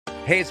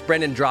Hey, it's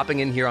Brendan dropping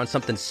in here on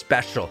something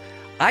special.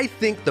 I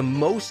think the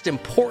most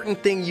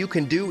important thing you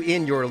can do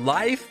in your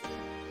life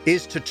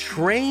is to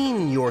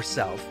train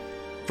yourself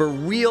for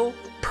real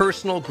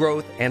personal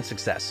growth and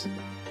success.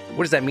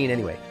 What does that mean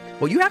anyway?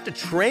 Well, you have to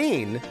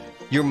train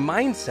your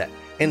mindset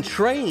and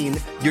train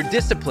your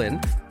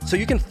discipline so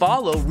you can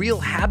follow real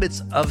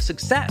habits of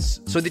success,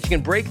 so that you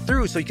can break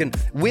through, so you can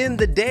win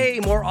the day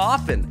more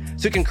often,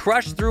 so you can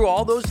crush through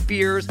all those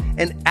fears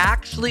and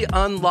actually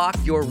unlock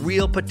your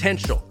real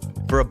potential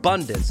for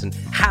abundance and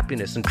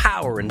happiness and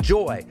power and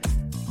joy.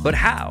 But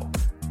how?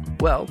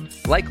 Well,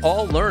 like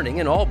all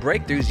learning and all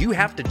breakthroughs, you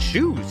have to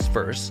choose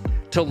first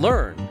to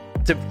learn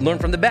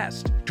from the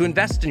best, to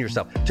invest in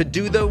yourself, to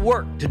do the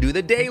work, to do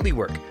the daily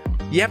work.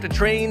 You have to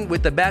train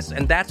with the best,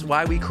 and that's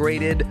why we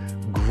created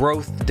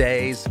Growth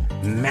Day's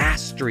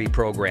Mastery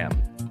Program.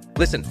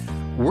 Listen,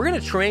 we're going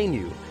to train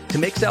you to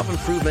make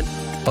self-improvement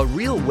a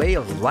real way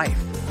of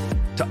life,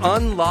 to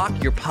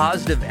unlock your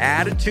positive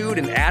attitude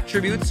and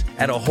attributes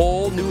at a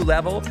whole new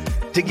level,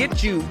 to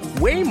get you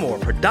way more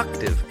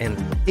productive and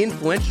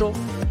influential,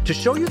 to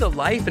show you the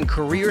life and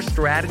career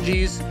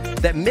strategies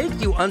that make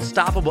you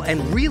unstoppable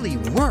and really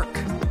work.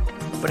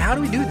 But how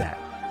do we do that?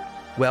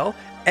 Well,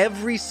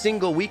 every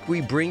single week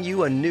we bring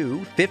you a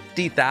new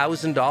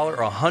 $50,000 or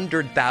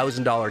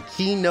 $100,000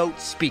 keynote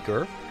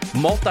speaker,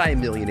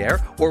 multimillionaire,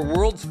 or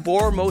world's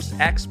foremost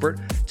expert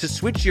to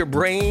switch your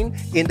brain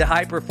into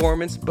high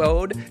performance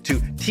mode,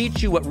 to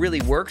teach you what really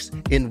works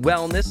in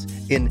wellness,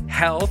 in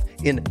health,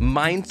 in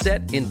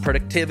mindset, in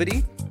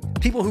productivity.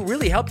 People who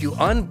really help you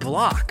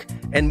unblock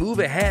and move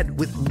ahead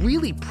with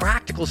really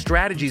practical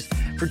strategies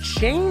for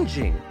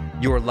changing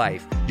your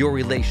life, your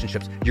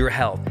relationships, your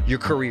health, your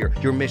career,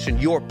 your mission,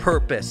 your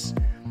purpose.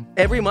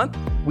 Every month,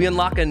 we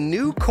unlock a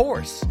new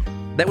course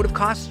that would have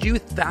cost you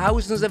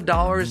thousands of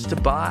dollars to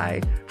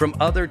buy from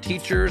other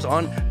teachers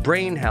on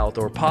brain health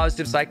or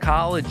positive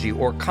psychology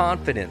or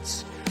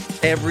confidence.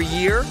 Every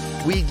year,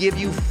 we give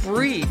you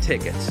free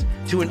tickets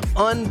to an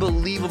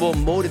unbelievable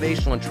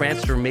motivational and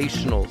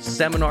transformational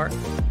seminar.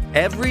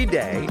 Every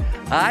day,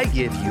 I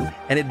give you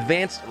an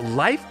advanced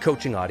life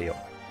coaching audio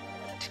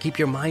to keep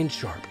your mind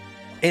sharp,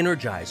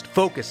 energized,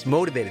 focused,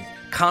 motivated,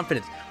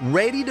 confident,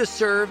 ready to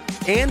serve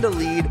and to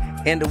lead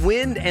and to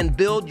win and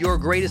build your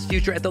greatest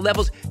future at the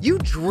levels you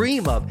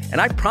dream of. And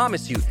I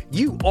promise you,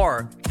 you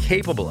are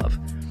capable of.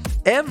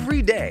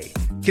 Every day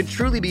can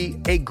truly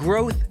be a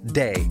growth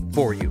day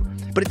for you.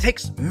 But it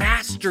takes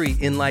mastery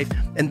in life,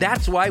 and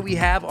that's why we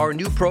have our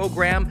new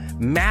program,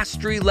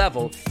 Mastery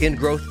Level in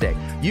Growth Day.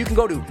 You can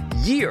go to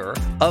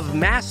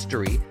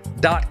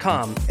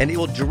yearofmastery.com, and it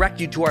will direct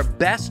you to our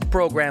best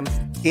program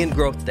in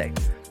Growth Day.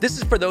 This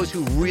is for those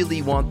who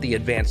really want the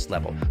advanced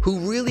level, who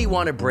really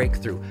want to break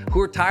through,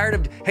 who are tired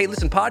of, hey,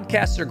 listen,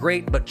 podcasts are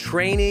great, but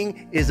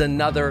training is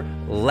another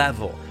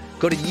level.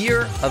 Go to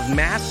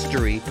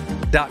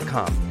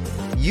yearofmastery.com.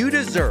 You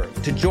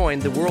deserve to join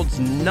the world's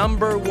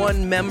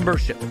 #1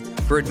 membership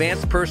for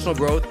advanced personal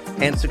growth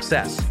and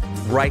success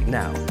right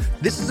now.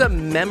 This is a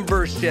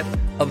membership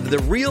of the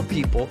real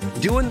people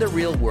doing the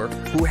real work,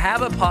 who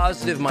have a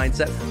positive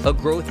mindset, a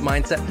growth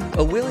mindset,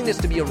 a willingness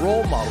to be a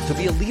role model, to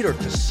be a leader,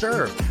 to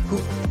serve, who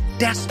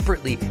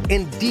desperately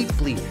and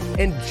deeply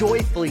and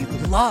joyfully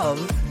love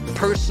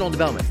personal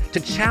development, to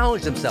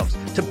challenge themselves,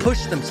 to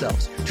push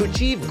themselves, to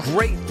achieve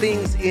great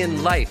things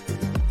in life.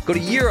 Go to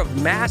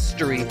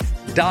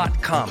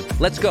yearofmastery.com.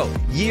 Let's go.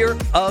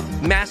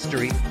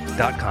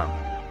 yearofmastery.com.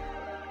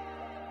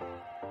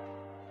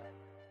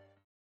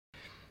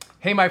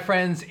 Hey, my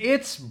friends,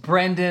 it's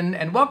Brendan,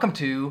 and welcome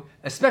to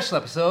a special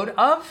episode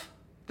of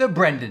The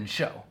Brendan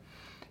Show.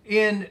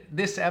 In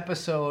this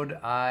episode,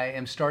 I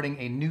am starting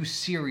a new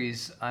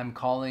series I'm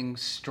calling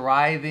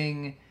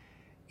Striving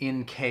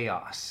in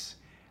Chaos.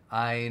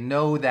 I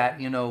know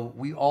that,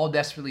 we all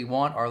desperately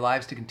want our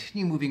lives to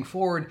continue moving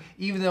forward,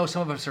 even though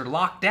some of us are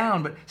locked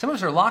down, but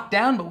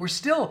we're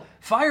still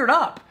fired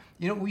up.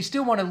 We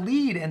still want to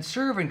lead and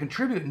serve and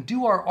contribute and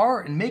do our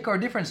art and make our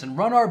difference and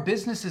run our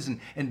businesses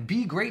and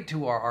be great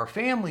to our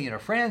family and our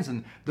friends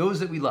and those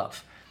that we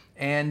love.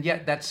 And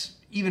yet that's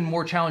even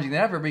more challenging than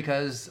ever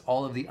because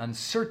all of the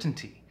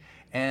uncertainty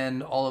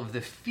and all of the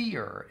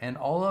fear and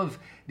all of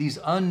these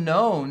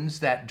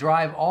unknowns that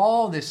drive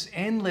all this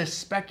endless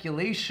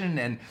speculation,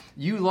 and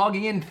you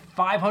logging in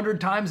 500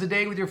 times a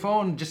day with your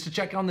phone just to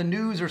check on the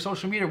news or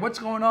social media, what's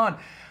going on?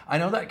 I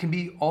know that can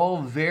be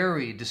all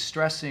very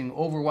distressing,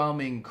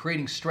 overwhelming,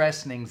 creating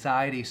stress and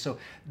anxiety. So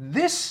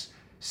this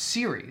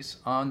series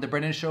on the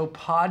Brendan Show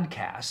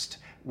podcast,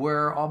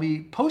 where I'll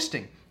be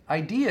posting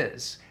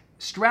ideas,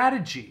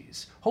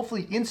 strategies,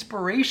 hopefully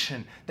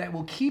inspiration that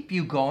will keep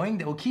you going,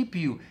 that will keep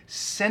you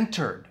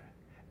centered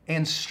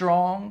and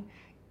strong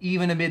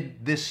even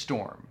amid this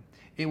storm.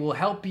 It will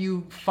help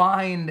you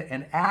find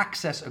and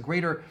access a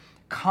greater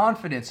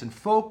confidence and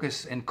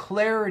focus and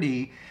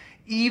clarity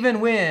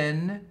even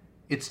when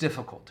it's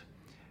difficult.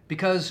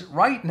 Because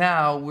right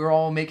now we're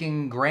all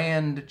making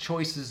grand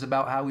choices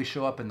about how we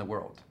show up in the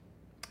world.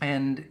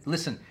 And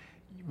listen,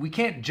 we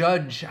can't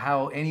judge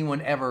how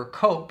anyone ever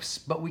copes,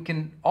 but we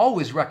can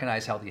always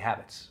recognize healthy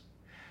habits.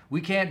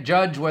 We can't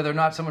judge whether or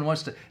not someone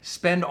wants to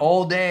spend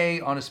all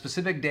day on a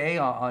specific day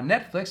on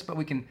Netflix, but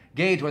we can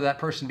gauge whether that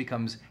person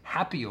becomes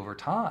happy over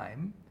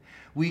time.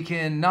 We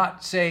can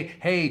not say,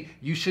 hey,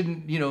 you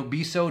shouldn't,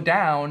 be so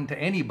down to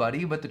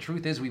anybody, but the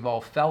truth is we've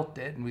all felt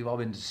it and we've all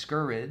been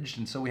discouraged,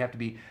 and so we have to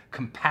be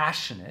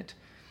compassionate.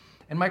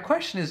 And my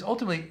question is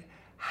ultimately,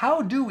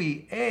 how do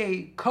we,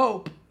 A,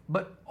 cope,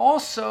 but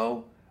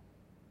also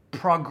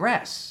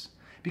progress?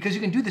 Because you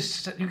can do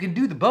this, you can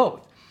do the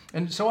both.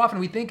 And so often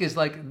we think is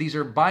like these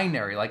are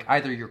binary, like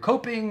either you're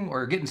coping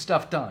or getting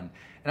stuff done.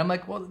 And I'm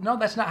like, well, no,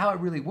 that's not how it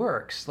really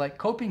works. Like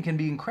coping can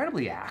be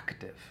incredibly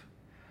active.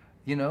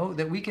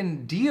 That we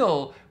can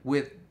deal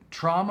with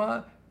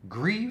trauma,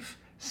 grief,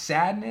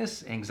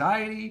 sadness,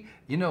 anxiety,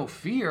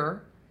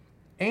 fear,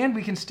 and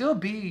we can still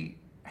be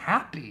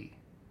happy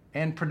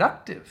and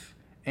productive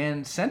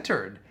and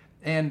centered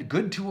and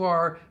good to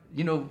our,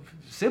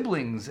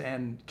 siblings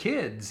and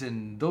kids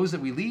and those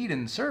that we lead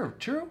and serve.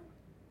 True?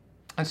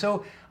 And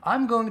so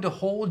I'm going to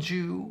hold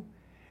you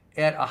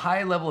at a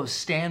high level of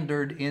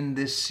standard in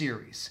this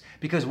series,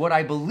 because what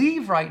I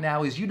believe right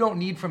now is you don't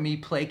need from me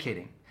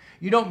placating.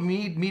 You don't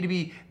need me to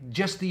be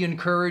just the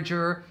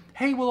encourager.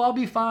 Hey, we'll all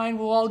be fine.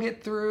 We'll all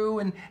get through.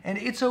 And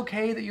it's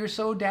okay that you're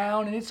so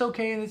down. And it's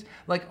okay. And it's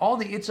like all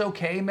the it's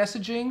okay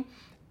messaging.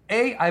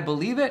 A, I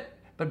believe it.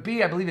 But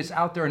B, I believe it's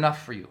out there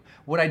enough for you.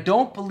 What I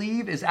don't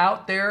believe is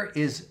out there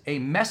is a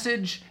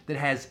message that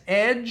has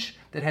edge,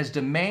 that has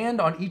demand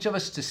on each of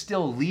us to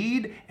still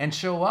lead and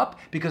show up,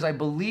 because I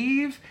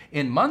believe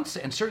in months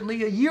and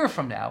certainly a year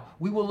from now,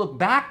 we will look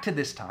back to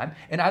this time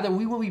and either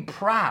we will be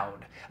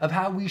proud of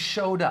how we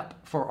showed up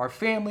for our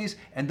families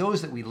and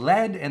those that we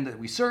led and that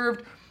we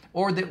served,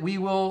 or that we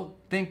will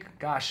think,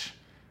 gosh,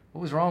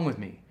 what was wrong with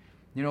me?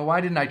 Why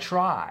didn't I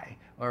try?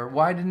 Or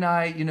why didn't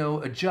I,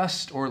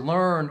 adjust or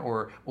learn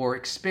or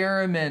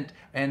experiment?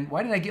 And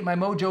why didn't I get my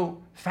mojo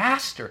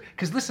faster?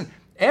 Because listen,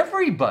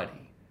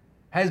 everybody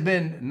has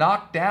been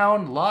knocked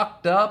down,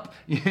 locked up,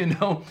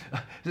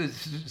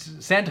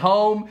 sent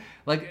home.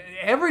 Like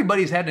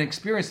everybody's had an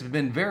experience that's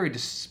been very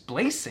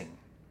displacing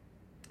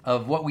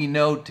of what we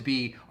know to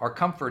be our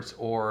comforts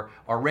or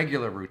our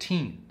regular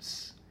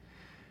routines.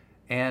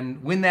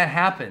 And when that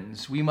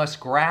happens, we must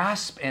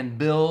grasp and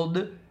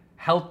build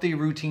healthy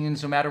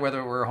routines, no matter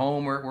whether we're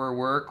home or we're at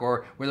work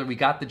or whether we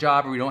got the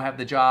job or we don't have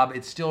the job.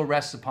 It still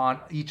rests upon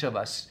each of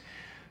us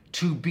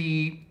to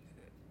be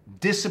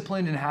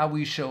disciplined in how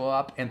we show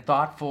up and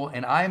thoughtful.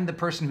 And I'm the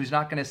person who's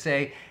not going to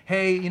say,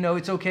 hey,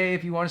 it's okay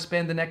if you want to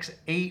spend the next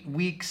 8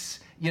 weeks,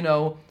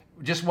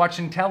 just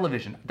watching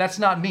television. That's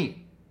not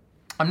me.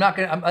 I'm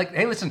like,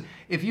 hey, listen,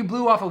 if you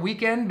blew off a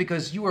weekend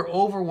because you were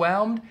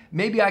overwhelmed,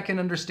 maybe I can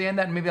understand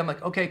that. And maybe I'm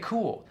like, okay,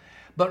 cool.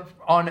 But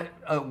on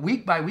a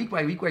week by week,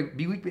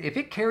 if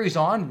it carries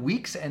on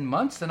weeks and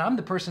months, then I'm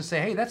the person to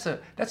say, hey,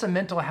 that's a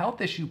mental health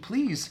issue.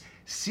 Please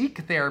seek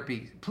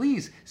therapy.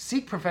 Please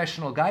seek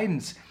professional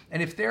guidance.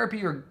 And if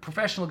therapy or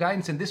professional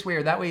guidance in this way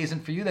or that way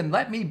isn't for you, then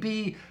let me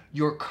be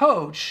your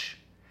coach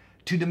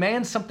to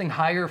demand something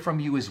higher from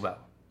you as well.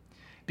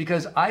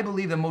 Because I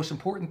believe the most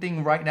important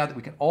thing right now that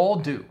we can all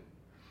do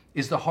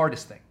is the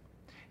hardest thing.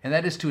 And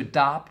that is to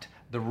adopt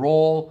the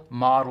role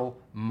model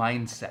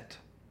mindset.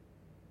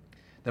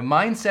 The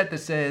mindset that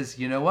says,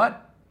 you know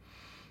what?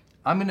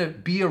 I'm going to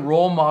be a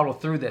role model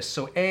through this.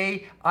 So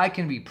A, I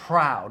can be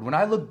proud. When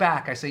I look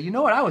back, I say, you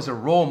know what? I was a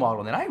role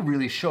model and I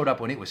really showed up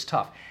when it was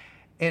tough.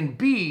 And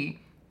B,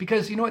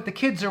 because you know what? The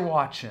kids are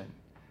watching.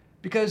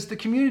 Because the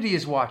community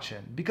is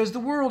watching. Because the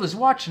world is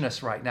watching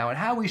us right now. And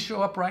how we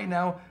show up right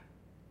now,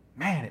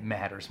 man, it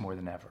matters more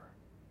than ever.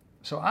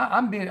 So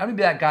I'm going to be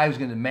that guy who's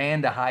going to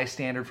demand a high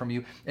standard from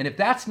you. And if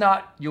that's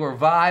not your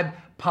vibe,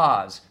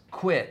 pause,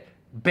 quit,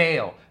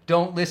 bail,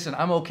 don't listen.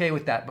 I'm okay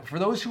with that. But for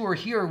those who are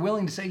here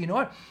willing to say, you know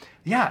what?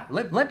 Yeah,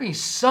 let me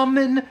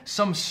summon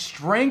some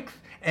strength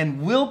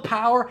and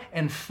willpower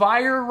and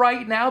fire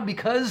right now,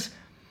 because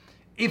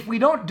if we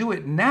don't do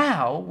it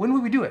now, when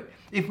will we do it?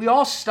 If we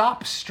all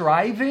stop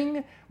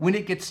striving when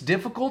it gets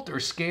difficult or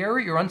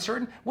scary or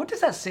uncertain, what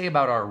does that say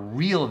about our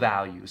real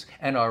values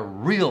and our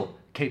real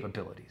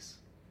capabilities?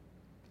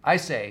 I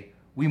say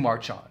we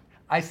march on.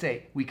 I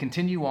say we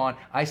continue on.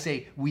 I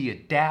say we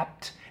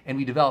adapt and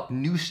we develop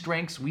new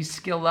strengths. We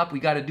skill up. We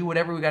got to do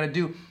whatever we got to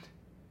do.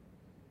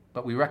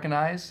 But we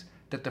recognize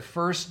that the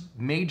first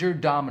major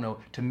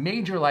domino to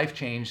major life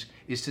change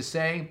is to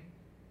say,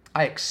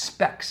 I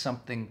expect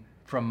something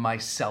from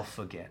myself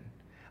again.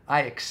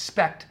 I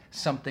expect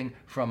something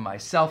from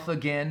myself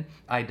again.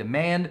 I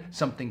demand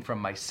something from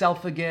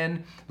myself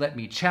again. Let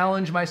me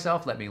challenge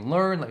myself. Let me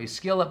learn. Let me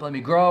skill up. Let me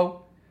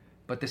grow.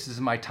 But this is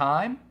my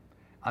time.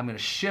 I'm going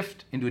to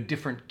shift into a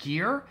different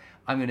gear.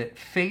 I'm going to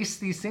face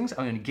these things.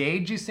 I'm going to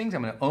engage these things.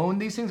 I'm going to own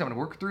these things. I'm going to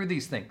work through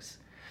these things.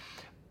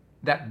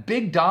 That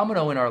big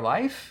domino in our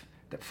life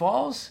that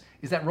falls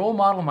is that role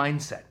model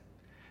mindset.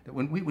 That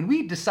when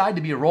we decide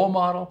to be a role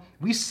model,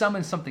 we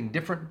summon something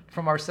different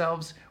from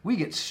ourselves. We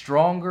get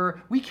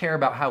stronger. We care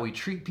about how we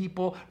treat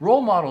people.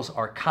 Role models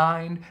are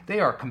kind. They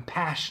are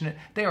compassionate.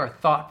 They are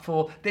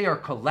thoughtful. They are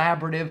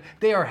collaborative.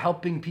 They are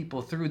helping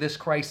people through this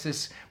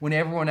crisis when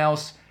everyone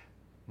else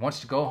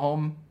wants to go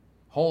home,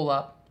 hole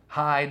up,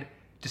 hide,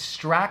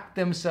 distract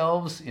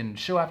themselves in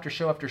show after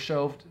show after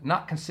show,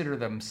 not consider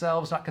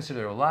themselves, not consider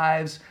their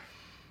lives,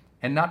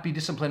 and not be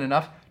disciplined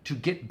enough to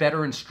get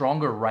better and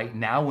stronger right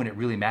now when it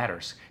really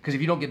matters. Because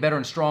if you don't get better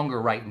and stronger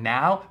right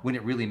now when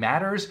it really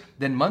matters,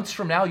 then months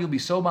from now you'll be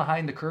so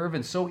behind the curve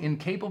and so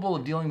incapable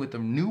of dealing with the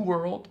new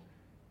world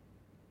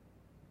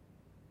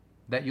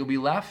that you'll be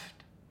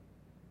left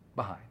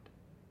behind.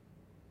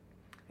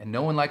 And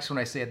no one likes when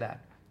I say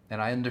that, and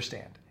I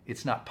understand.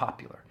 It's not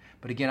popular.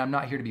 But again, I'm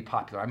not here to be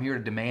popular. I'm here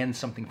to demand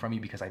something from you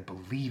because I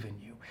believe in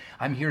you.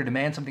 I'm here to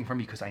demand something from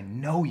you because I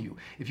know you.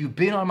 If you've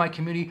been on my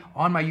community,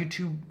 on my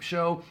YouTube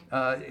show,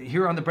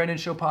 here on the Brendan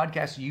Show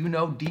podcast, you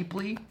know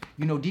deeply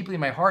in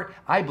my heart,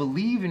 I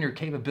believe in your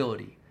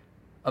capability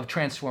of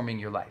transforming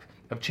your life,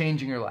 of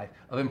changing your life,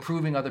 of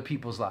improving other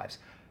people's lives.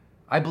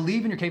 I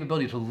believe in your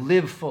capability to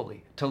live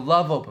fully, to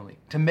love openly,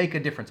 to make a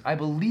difference. I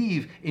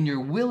believe in your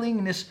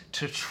willingness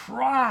to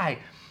try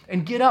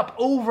and get up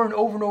over and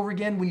over and over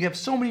again when you have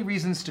so many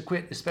reasons to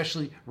quit,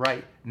 especially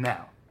right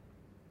now.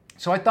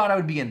 So I thought I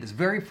would begin this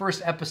very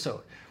first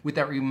episode with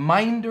that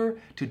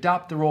reminder to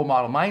adopt the role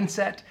model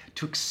mindset,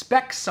 to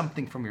expect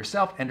something from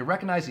yourself, and to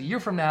recognize a year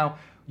from now,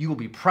 you will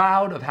be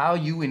proud of how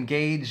you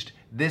engaged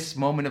this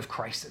moment of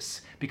crisis,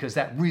 because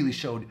that really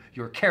showed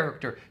your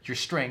character, your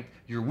strength,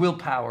 your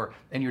willpower,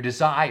 and your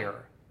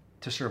desire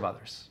to serve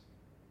others.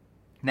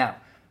 Now,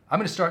 I'm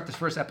going to start this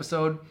first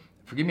episode.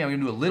 Forgive me, I'm going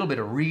to do a little bit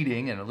of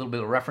reading and a little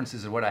bit of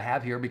references of what I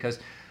have here because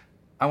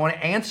I want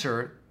to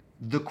answer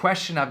the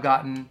question I've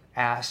gotten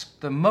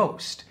asked the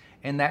most.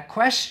 And that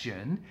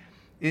question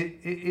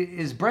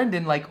is,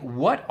 Brendan, like,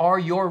 what are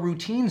your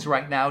routines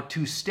right now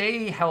to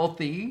stay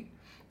healthy,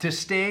 to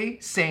stay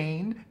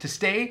sane, to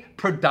stay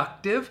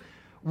productive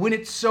when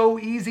it's so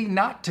easy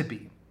not to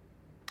be?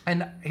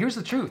 And here's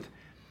the truth.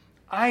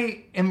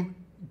 I am,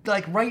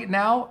 like right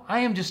now, I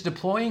am just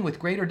deploying with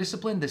greater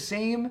discipline the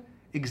same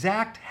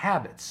exact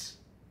habits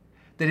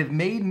that have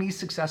made me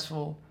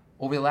successful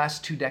over the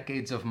last 2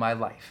 decades of my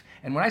life.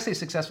 And when I say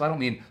successful, I don't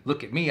mean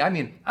look at me. I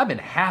mean, I've been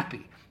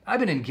happy. I've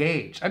been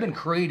engaged. I've been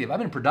creative. I've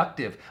been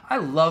productive. I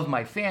love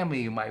my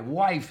family, my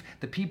wife,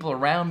 the people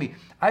around me.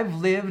 I've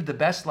lived the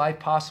best life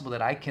possible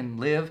that I can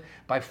live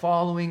by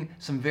following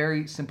some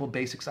very simple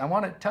basics. I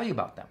want to tell you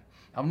about them.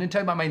 I'm going to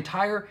tell you about my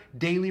entire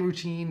daily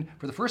routine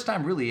for the first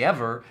time really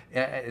ever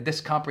at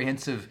this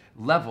comprehensive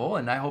level.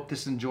 And I hope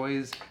this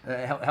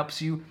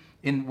helps you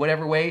in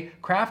whatever way,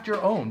 craft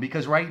your own.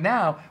 Because right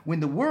now, when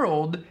the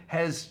world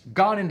has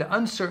gone into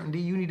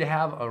uncertainty, you need to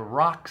have a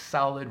rock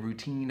solid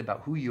routine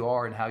about who you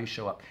are and how you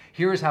show up.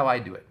 Here's how I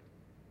do it.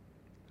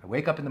 I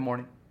wake up in the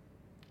morning,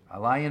 I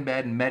lie in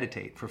bed and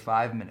meditate for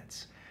 5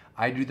 minutes.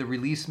 I do the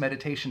release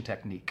meditation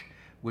technique,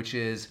 which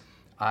is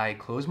I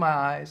close my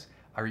eyes,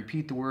 I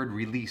repeat the word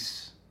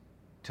release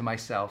to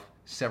myself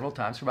several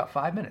times for about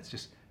 5 minutes.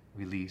 Just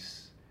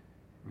release,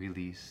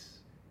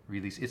 release,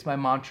 release. It's my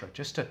mantra,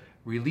 just to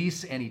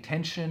release any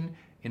tension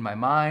in my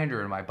mind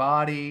or in my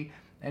body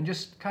and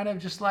just kind of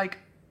just like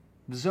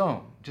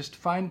zone. Just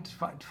find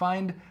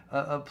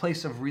a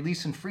place of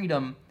release and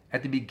freedom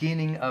at the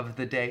beginning of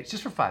the day. It's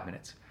just for 5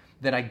 minutes.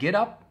 Then I get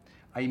up,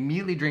 I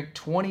immediately drink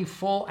 20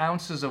 full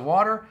ounces of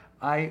water.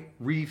 I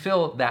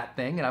refill that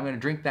thing and I'm going to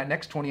drink that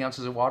next 20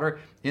 ounces of water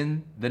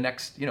in the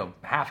next,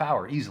 half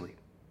hour easily.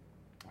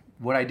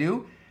 What I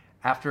do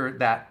after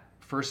that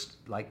first,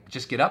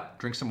 just get up,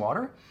 drink some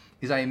water,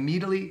 is I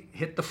immediately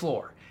hit the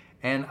floor.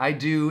 And I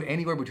do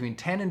anywhere between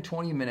 10 and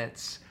 20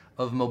 minutes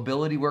of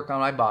mobility work on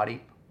my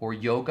body, or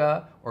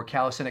yoga, or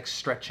calisthenics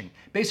stretching.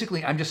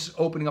 Basically, I'm just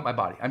opening up my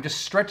body. I'm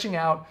just stretching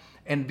out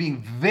and being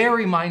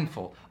very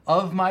mindful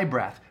of my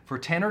breath for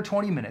 10 or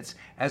 20 minutes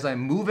as I'm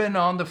moving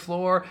on the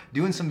floor,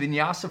 doing some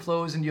vinyasa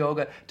flows in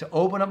yoga to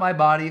open up my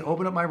body,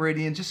 open up my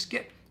meridian, just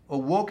get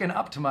awoken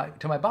up to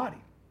my body.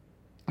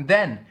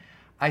 Then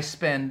I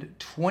spend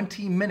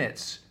 20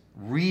 minutes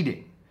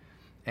reading.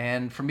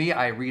 And for me,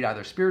 I read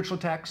either spiritual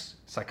texts,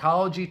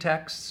 psychology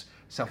texts,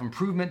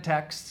 self-improvement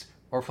texts,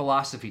 or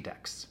philosophy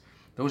texts.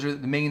 Those are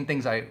the main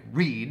things I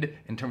read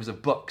in terms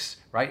of books,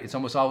 right? It's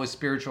almost always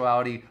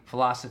spirituality,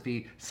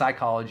 philosophy,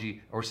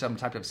 psychology, or some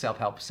type of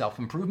self-help,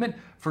 self-improvement.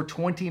 For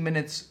 20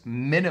 minutes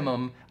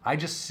minimum, I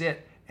just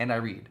sit and I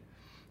read.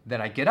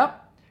 Then I get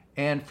up,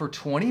 and for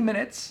 20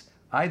 minutes,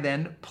 I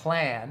then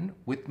plan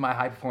with my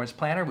high performance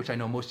planner, which I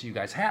know most of you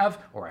guys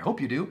have, or I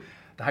hope you do,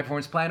 the high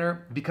performance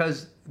planner,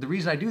 because the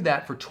reason I do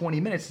that for 20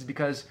 minutes is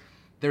because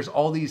there's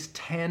all these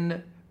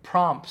 10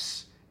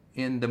 prompts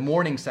in the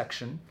morning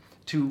section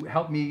to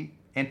help me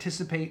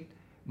anticipate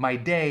my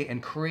day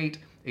and create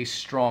a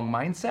strong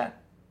mindset,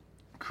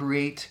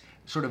 create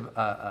sort of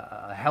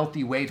a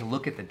healthy way to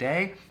look at the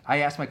day. I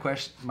ask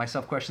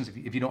myself questions,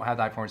 if you don't have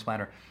the high performance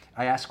planner,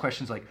 I ask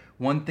questions like,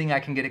 one thing I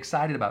can get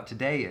excited about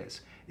today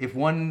is, If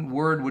one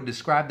word would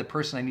describe the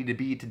person I need to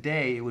be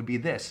today, it would be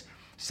this: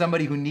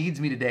 somebody who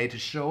needs me today to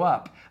show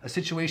up. A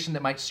situation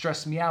that might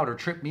stress me out or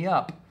trip me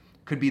up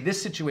could be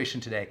this situation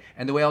today,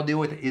 and the way I'll deal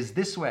with it is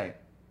this way.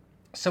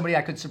 Somebody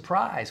I could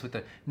surprise with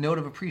a note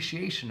of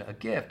appreciation, a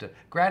gift, a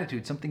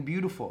gratitude, something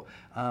beautiful.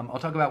 I'll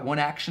talk about one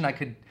action I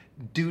could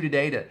do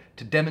today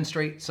to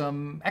demonstrate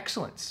some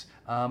excellence.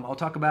 I'll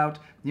talk about,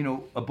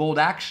 a bold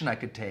action I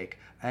could take,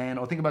 and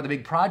I'll think about the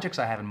big projects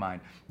I have in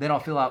mind. Then I'll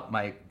fill out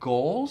my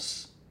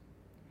goals.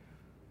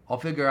 I'll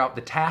figure out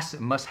the tasks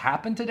that must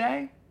happen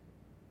today.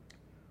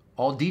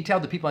 I'll detail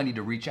the people I need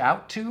to reach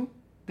out to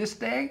this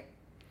day.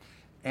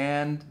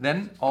 And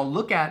then I'll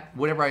look at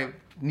whatever I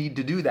need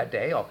to do that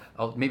day.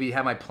 I'll maybe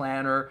have my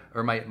planner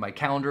or my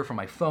calendar from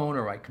my phone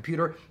or my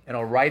computer, and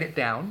I'll write it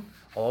down.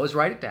 I'll always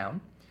write it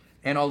down.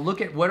 And I'll look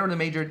at what are the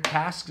major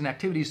tasks and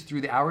activities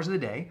through the hours of the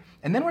day.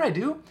 And then what I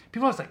do,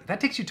 people are like, that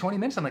takes you 20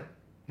 minutes. I'm like,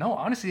 no,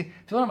 honestly,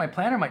 filling out my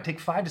planner might take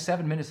 5 to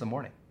 7 minutes in the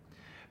morning.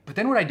 But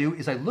then what I do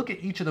is I look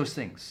at each of those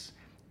things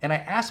and I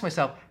ask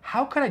myself,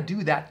 how could I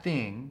do that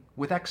thing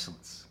with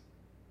excellence?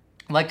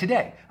 Like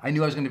today, I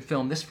knew I was going to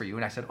film this for you,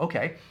 and I said,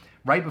 okay,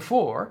 right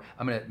before,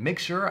 I'm going to make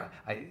sure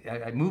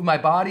I move my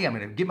body, I'm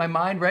going to get my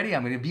mind ready,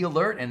 I'm going to be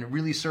alert and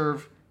really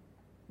serve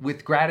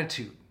with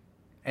gratitude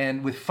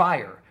and with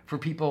fire for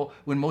people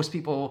when most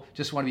people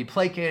just want to be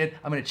placated.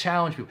 I'm going to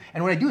challenge people.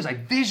 And what I do is I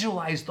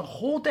visualize the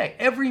whole day,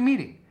 every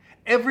meeting,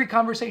 every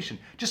conversation,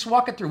 just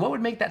walk it through. What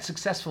would make that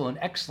successful and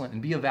excellent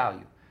and be of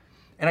value?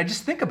 And I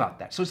just think about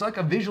that. So it's like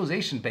a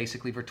visualization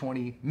basically for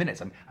 20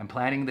 minutes. I'm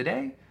planning the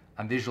day,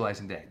 I'm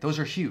visualizing the day. Those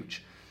are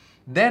huge.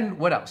 Then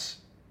what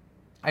else?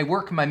 I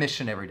work my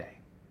mission every day.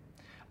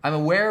 I'm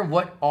aware of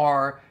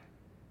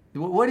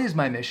what is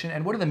my mission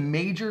and what are the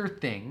major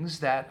things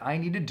that I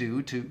need to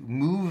do to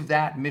move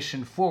that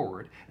mission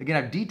forward. Again,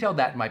 I've detailed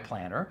that in my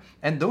planner,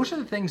 and those are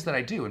the things that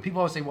I do. And people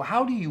always say, well,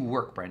 how do you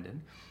work,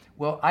 Brendan?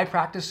 Well, I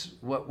practice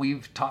what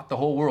we've taught the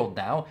whole world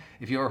now.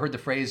 If you ever heard the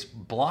phrase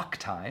block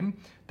time,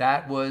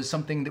 that was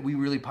something that we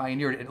really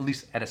pioneered, at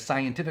least at a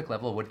scientific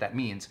level, what that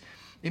means.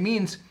 It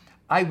means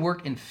I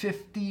work in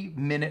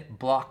 50-minute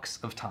blocks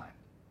of time.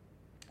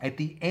 At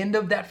the end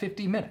of that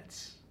 50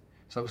 minutes,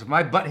 so if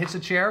my butt hits a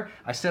chair,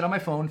 I set on my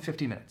phone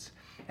 50 minutes.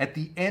 At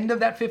the end of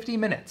that 50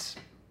 minutes,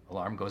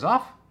 alarm goes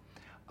off,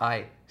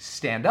 I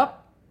stand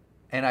up,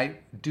 and I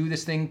do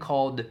this thing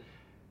called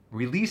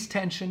release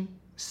tension,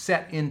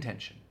 set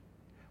intention.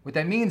 What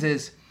that means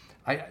is,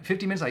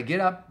 50 minutes, I get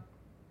up,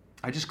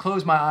 I just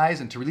close my eyes,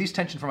 and to release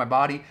tension from my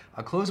body,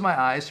 I'll close my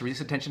eyes to release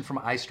the tension from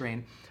my eye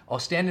strain. I'll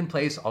stand in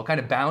place, I'll kind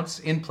of bounce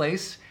in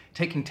place,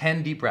 taking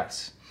 10 deep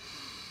breaths.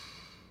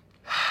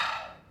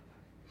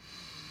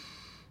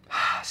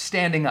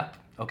 Standing up,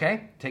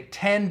 okay? Take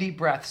 10 deep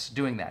breaths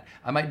doing that.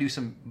 I might do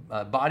some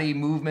body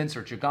movements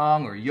or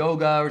qigong or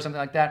yoga or something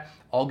like that.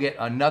 I'll get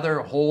another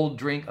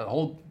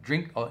an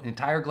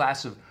entire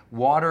glass of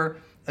water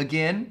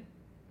again.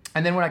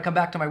 And then when I come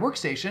back to my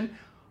workstation,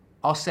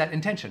 I'll set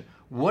intention.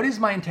 What is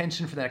my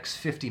intention for the next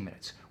 50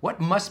 minutes? What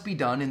must be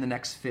done in the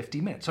next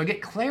 50 minutes? So I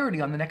get clarity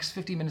on the next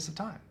 50 minutes of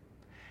time.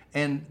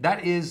 And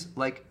that is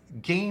like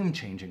game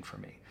changing for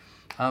me.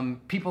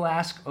 People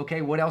ask,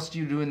 okay, what else do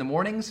you do in the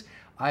mornings?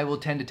 I will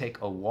tend to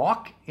take a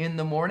walk in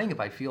the morning if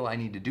I feel I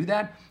need to do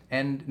that.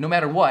 And no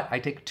matter what, I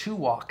take 2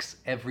 walks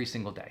every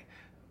single day,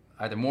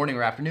 either morning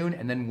or afternoon,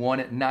 and then 1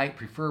 at night,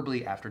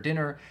 preferably after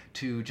dinner,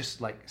 to just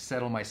like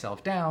settle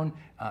myself down,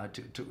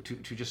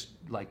 to just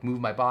like move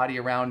my body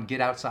around,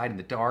 get outside in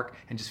the dark,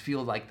 and just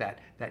feel like that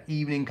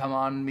evening come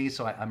on me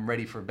so I'm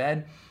ready for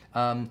bed.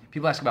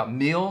 People ask about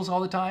meals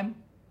all the time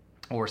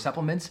or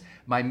supplements.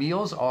 My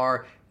meals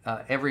are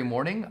every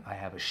morning, I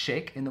have a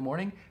shake in the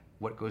morning.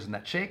 What goes in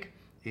that shake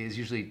is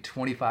usually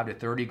 25 to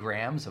 30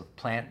 grams of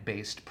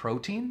plant-based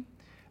protein.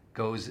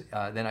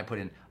 Then I put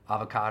in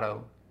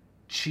avocado,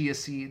 chia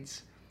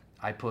seeds,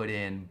 I put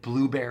in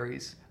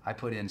blueberries, I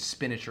put in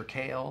spinach or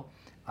kale,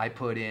 I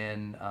put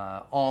in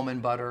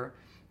almond butter,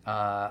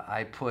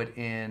 I put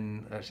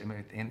in,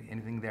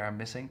 anything there I'm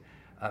missing?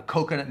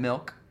 Coconut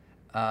milk.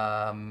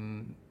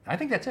 I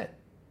think that's it.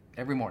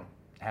 Every morning,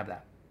 I have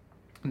that.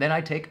 And then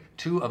I take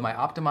 2 of my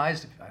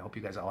Optimized, I hope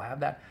you guys all have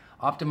that.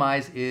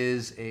 Optimize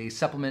is a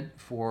supplement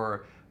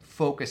for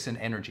focus and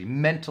energy,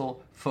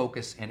 mental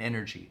focus and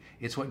energy.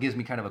 It's what gives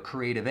me kind of a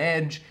creative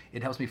edge.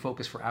 It helps me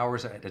focus for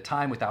hours at a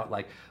time without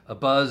like a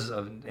buzz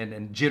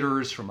and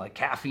jitters from like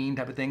caffeine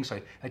type of thing.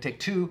 So I take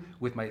 2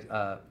 with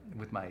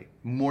my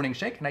morning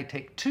shake, and I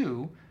take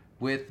 2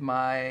 with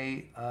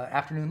my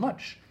afternoon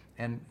lunch.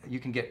 And you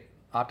can get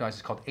Optimized.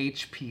 It's called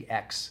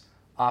HPX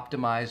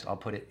Optimized. I'll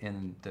put it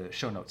in the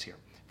show notes here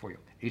for you.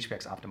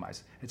 HPX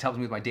Optimized. It helps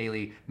me with my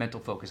daily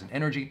mental focus and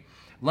energy.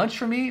 Lunch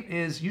for me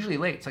is usually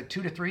late. It's like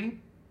 2 to 3.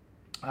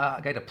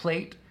 I got a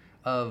plate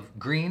of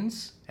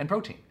greens and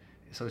protein.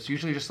 So it's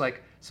usually just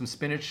like some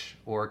spinach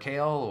or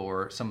kale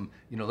or some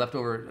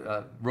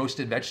leftover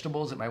roasted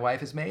vegetables that my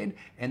wife has made,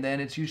 and then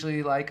it's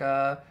usually like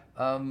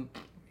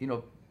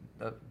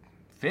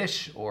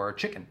fish or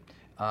chicken.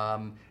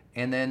 And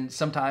then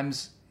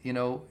sometimes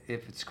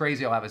if it's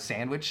crazy, I'll have a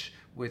sandwich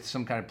with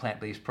some kind of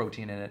plant-based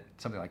protein in it,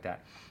 something like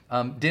that.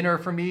 Dinner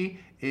for me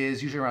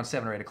is usually around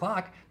 7 or 8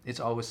 o'clock. It's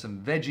always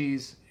some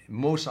veggies,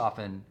 most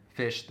often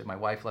fish that my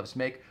wife loves to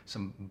make,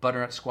 some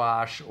butternut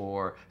squash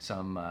or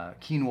some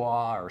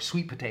quinoa or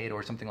sweet potato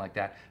or something like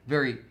that.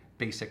 Very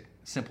basic,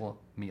 simple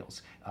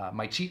meals.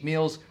 My cheat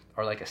meals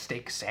are like a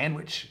steak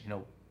sandwich,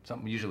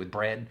 something usually with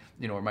bread,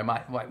 or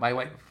my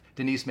wife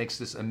Denise makes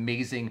this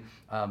amazing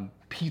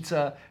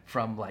pizza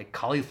from like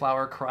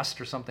cauliflower crust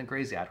or something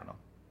crazy. I don't know.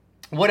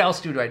 What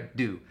else do I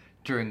do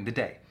during the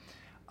day?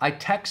 I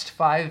text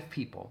 5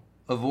 people,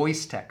 a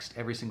voice text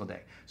every single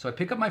day. So I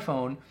pick up my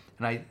phone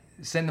and I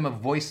send them a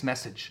voice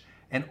message.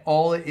 And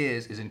all it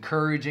is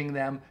encouraging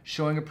them,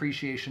 showing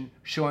appreciation,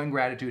 showing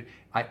gratitude.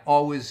 I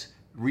always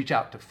reach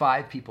out to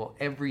 5 people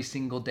every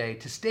single day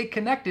to stay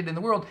connected in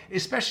the world,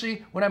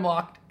 especially when I'm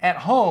locked at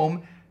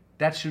home.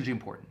 That's hugely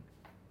important.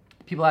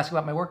 People ask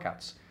about my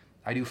workouts.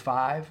 I do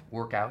 5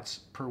 workouts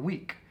per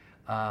week.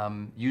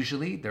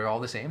 Usually they're all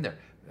the same.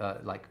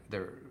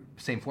 They're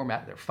same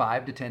format. They're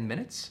 5 to 10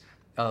 minutes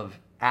of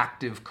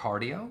active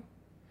cardio,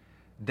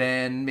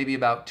 then maybe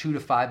about 2 to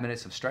 5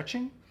 minutes of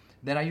stretching.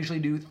 Then I usually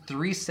do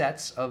 3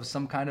 sets of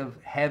some kind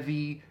of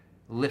heavy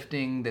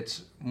lifting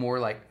that's more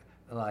like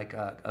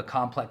a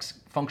complex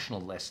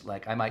functional list.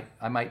 Like I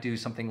might do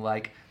something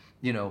like,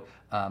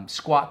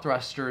 squat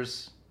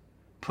thrusters,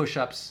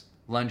 push-ups,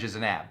 lunges,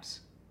 and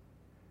abs.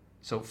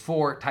 So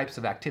 4 types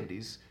of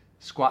activities: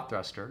 squat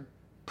thruster,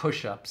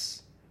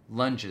 push-ups,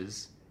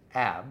 lunges,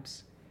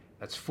 abs.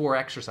 That's 4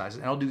 exercises,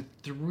 and I'll do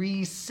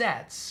 3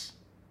 sets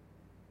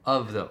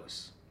of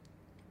those,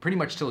 pretty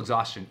much till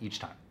exhaustion each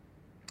time.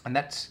 And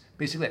that's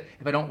basically it.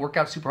 If I don't work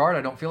out super hard,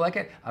 I don't feel like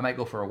it, I might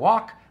go for a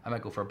walk, I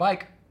might go for a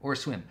bike or a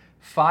swim.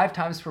 5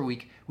 times per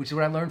week, which is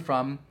what I learned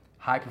from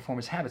High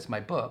Performance Habits, my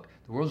book.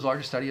 The world's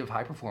largest study of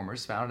high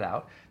performers found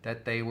out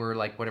that they were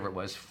like, whatever it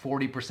was,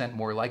 40%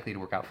 more likely to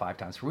work out 5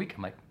 times per week.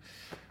 I'm like,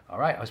 all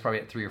right, I was probably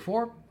at 3 or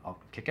 4,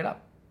 I'll kick it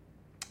up.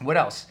 What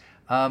else?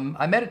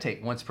 I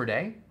meditate once per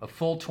day, a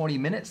full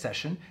 20-minute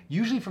session,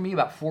 usually for me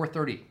about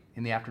 4:30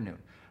 in the afternoon.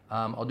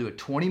 I'll do a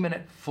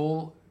 20-minute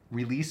full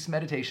release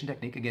meditation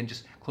technique. Again,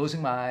 just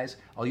closing my eyes.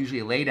 I'll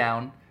usually lay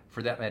down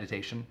for that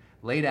meditation.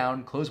 Lay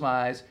down, close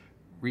my eyes,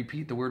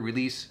 repeat the word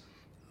release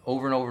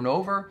over and over and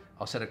over.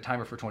 I'll set a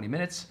timer for 20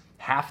 minutes.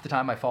 Half the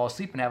time I fall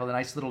asleep and have a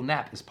nice little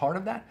nap as part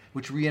of that,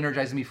 which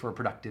re-energizes me for a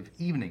productive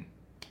evening.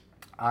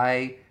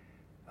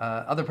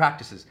 Other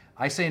practices.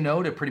 I say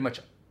no to pretty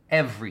much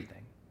everything.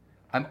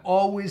 I'm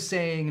always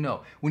saying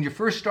no. When you're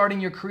first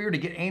starting your career, to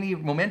get any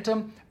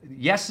momentum,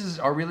 yeses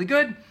are really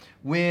good.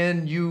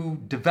 When you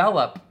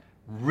develop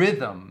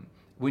rhythm,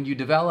 when you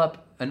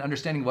develop an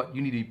understanding of what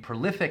you need to be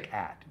prolific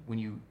at, when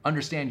you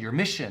understand your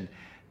mission,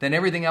 then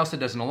everything else that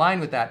doesn't align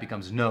with that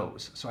becomes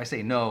no's. So I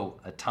say no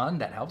a ton.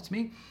 That helps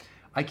me.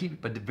 I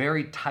keep a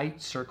very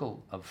tight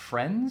circle of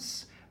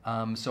friends.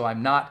 So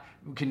I'm not,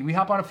 can we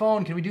hop on a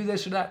phone? Can we do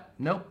this or that?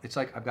 Nope. It's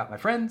like I've got my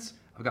friends,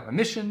 I've got my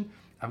mission,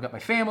 I've got my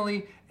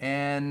family,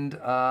 and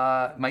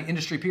my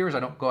industry peers. I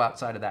don't go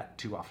outside of that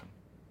too often.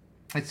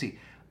 Let's see.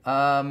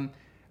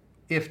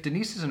 If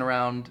Denise isn't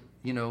around,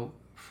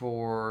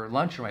 for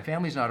lunch, or my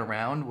family's not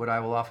around, what I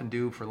will often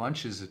do for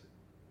lunch is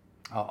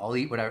I'll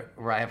eat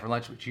whatever I have for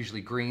lunch, which is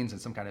usually greens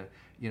and some kind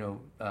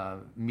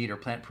of meat or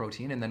plant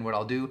protein. And then what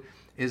I'll do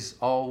is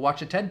I'll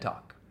watch a TED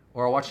Talk,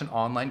 or I'll watch an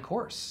online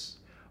course,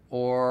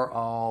 or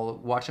I'll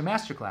watch a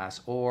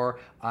masterclass, or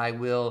I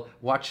will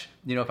watch,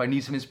 if I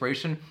need some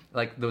inspiration,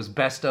 like those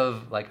best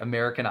of like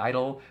American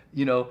Idol,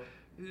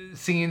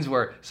 scenes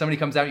where somebody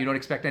comes out, you don't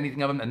expect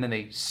anything of them, and then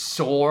they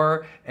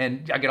soar,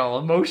 and I get all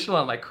emotional.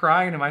 I'm like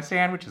crying in my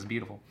sandwich. It's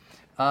beautiful.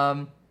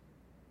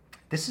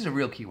 This is a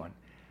real key one.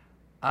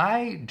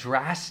 I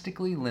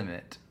drastically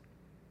limit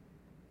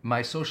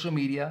my social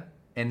media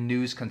and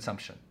news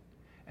consumption.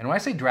 And when I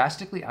say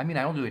drastically, I mean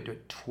I only do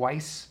it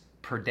twice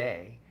per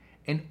day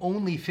and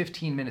only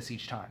 15 minutes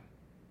each time.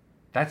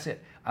 That's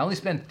it. I only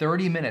spend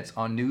 30 minutes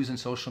on news and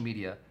social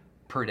media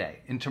per day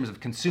in terms of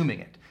consuming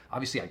it.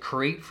 Obviously I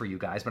create for you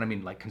guys, but I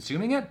mean like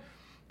consuming it,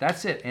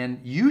 that's it. And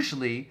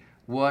usually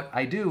what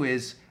I do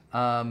is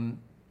I'll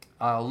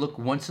look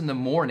once in the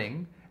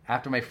morning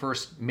after my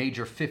first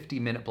major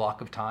 50-minute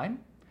block of time.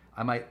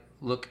 I might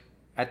look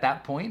at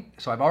that point.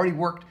 So I've already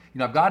worked,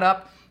 I've got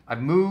up,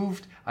 I've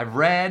moved, I've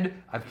read,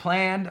 I've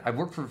planned, I've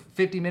worked for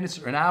 50 minutes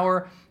or an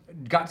hour,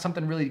 got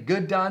something really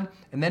good done,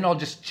 and then I'll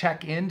just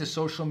check into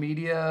social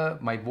media,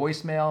 my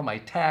voicemail, my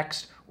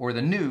text, or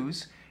the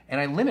news,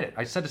 and I limit it.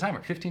 I set a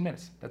timer, 15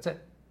 minutes, that's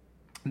it.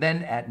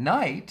 Then at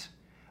night,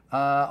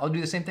 I'll do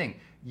the same thing.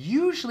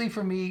 Usually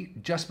for me,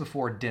 just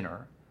before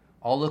dinner,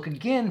 I'll look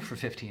again for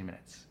 15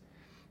 minutes.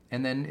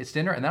 And then it's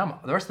dinner, and then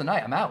the rest of the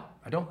night, I'm out.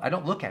 I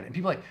don't look at it. And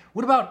people are like,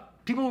 what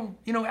about people,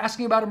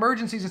 asking about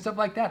emergencies and stuff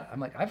like that? I'm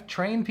like, I've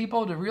trained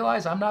people to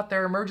realize I'm not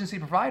their emergency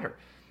provider.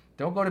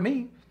 Don't go to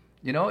me.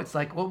 It's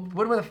like, well,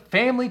 what about the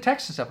family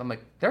text and stuff? I'm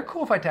like, they're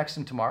cool if I text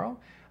them tomorrow.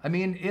 I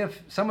mean,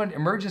 if someone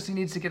emergency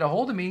needs to get a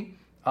hold of me,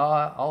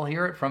 I'll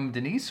hear it from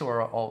Denise,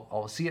 or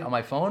I'll see it on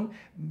my phone.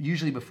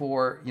 Usually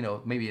before,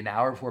 maybe an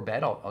hour before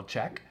bed, I'll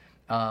check.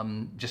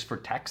 just for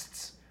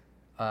texts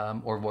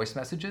or voice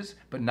messages,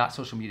 but not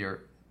social media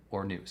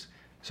or news.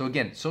 So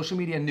again, social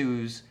media and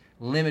news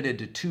limited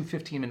to 2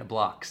 15-minute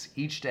blocks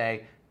each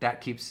day.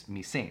 That keeps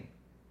me sane.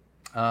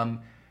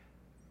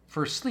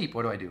 For sleep,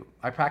 what do?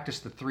 I practice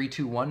the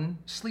 3-2-1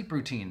 sleep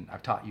routine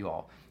I've taught you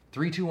all.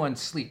 3-2-1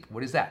 sleep,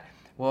 what is that?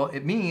 Well,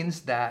 it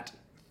means that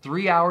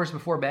 3 hours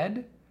before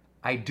bed,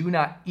 I do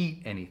not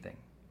eat anything.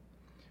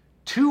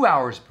 2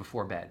 hours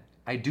before bed,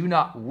 I do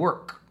not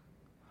work.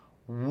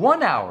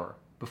 1 hour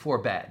before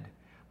bed,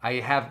 I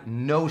have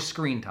no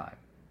screen time,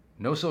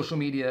 no social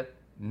media,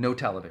 no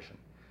television.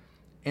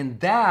 And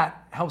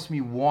that helps me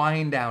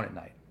wind down at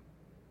night.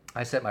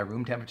 I set my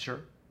room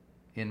temperature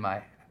in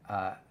my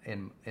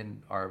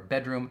in our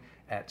bedroom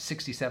at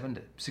 67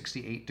 to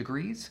 68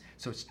 degrees,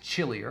 so it's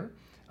chillier,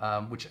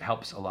 which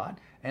helps a lot.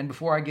 And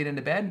before I get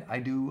into bed, I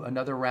do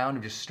another round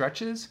of just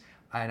stretches,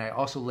 and I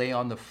also lay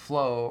on the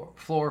floor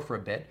for a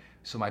bit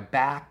so my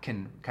back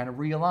can kind of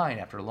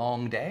realign after a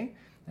long day,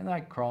 and then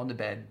I crawl into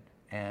bed,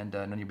 and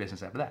none of your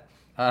business after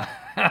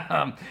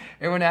that.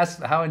 Everyone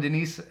asks how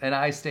Denise and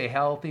I stay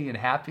healthy and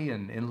happy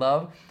and in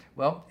love.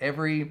 Well,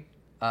 every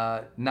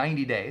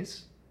 90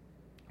 days,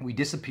 we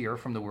disappear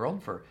from the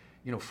world for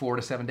 4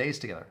 to 7 days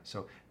together.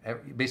 So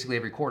basically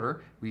every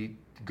quarter we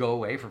go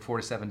away for 4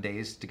 to 7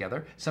 days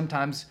together.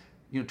 Sometimes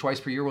twice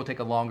per year we'll take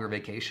a longer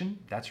vacation.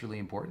 That's really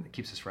important. It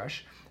keeps us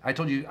fresh. I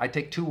told you I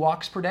take 2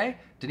 walks per day.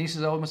 Denise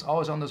is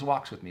always on those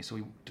walks with me, so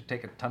we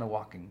take a ton of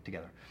walking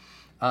together.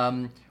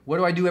 What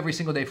do I do every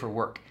single day for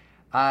work?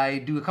 I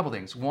do a couple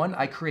things. One,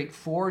 I create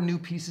 4 new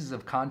pieces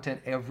of content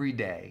every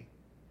day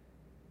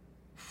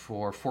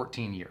for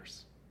 14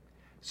 years.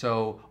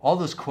 So all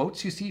those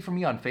quotes you see from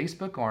me on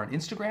Facebook or on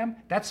Instagram,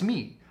 that's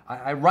me.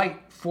 I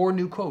write 4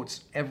 new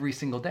quotes every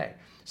single day.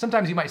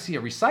 Sometimes you might see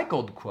a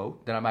recycled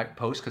quote that I might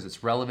post because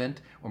it's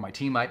relevant, or my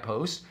team might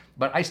post,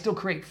 but I still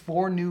create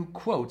 4 new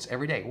quotes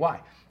every day.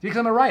 Why? Because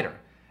I'm a writer,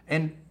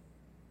 and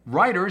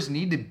writers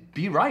need to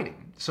be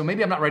writing. So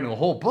maybe I'm not writing a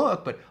whole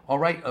book, but I'll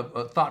write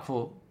a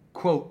thoughtful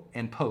quote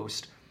and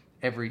post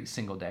every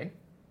single day.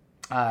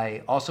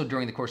 I also,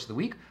 during the course of the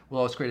week, will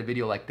always create a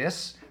video like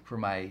this for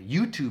my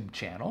YouTube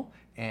channel,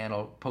 and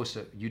I'll post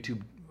a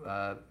YouTube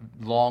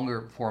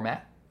longer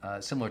format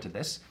similar to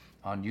this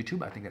on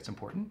YouTube. I think that's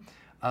important.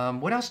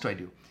 What else do I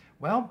do?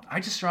 Well, I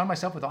just surround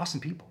myself with awesome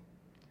people.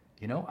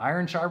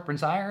 Iron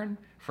sharpens iron,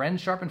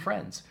 friends sharpen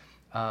friends,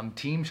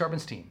 team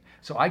sharpens team.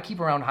 So I keep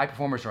around high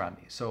performers around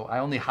me. So I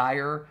only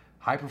hire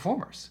high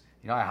performers.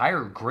 I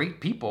hire great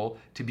people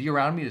to be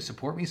around me, to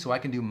support me, so I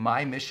can do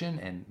my mission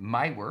and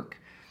my work.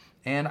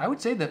 And I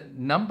would say that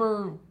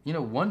number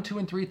 1, 2,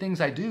 and 3 things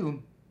I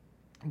do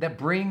that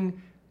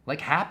bring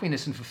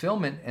happiness and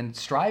fulfillment and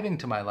striving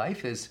to my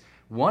life is,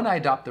 1, I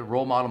adopt the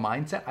role model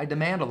mindset. I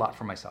demand a lot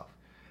from myself.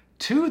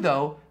 2,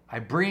 though, I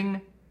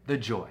bring the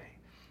joy.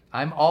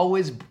 I'm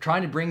always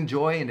trying to bring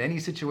joy into any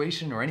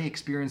situation or any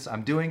experience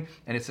I'm doing,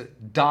 and it's a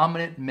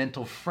dominant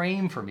mental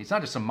frame for me. It's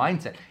not just a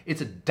mindset,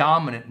 it's a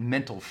dominant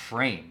mental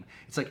frame.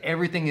 It's like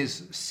everything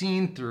is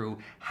seen through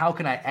how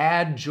can I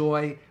add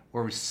joy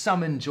or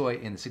summon joy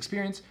in this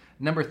experience.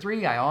 Number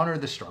 3, I honor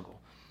the struggle.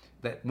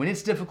 That when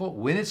it's difficult,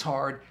 when it's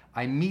hard,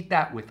 I meet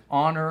that with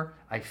honor,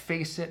 I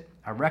face it,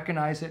 I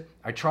recognize it,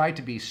 I try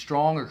to be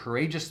strong or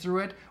courageous through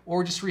it,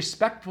 or just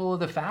respectful of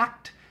the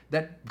fact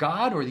that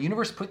God or the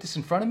universe put this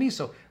in front of me,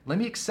 so let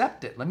me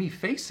accept it, let me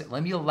face it,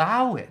 let me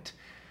allow it.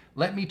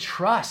 Let me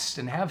trust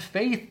and have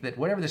faith that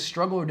whatever the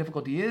struggle or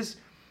difficulty is,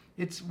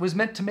 it was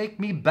meant to make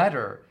me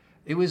better.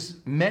 It was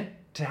meant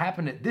to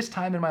happen at this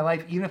time in my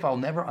life, even if I'll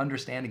never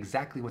understand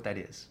exactly what that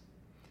is.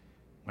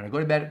 When I go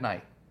to bed at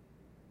night,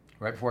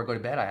 right before I go to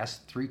bed, I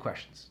ask 3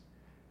 questions.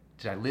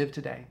 Did I live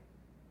today?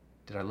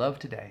 Did I love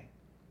today?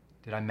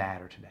 Did I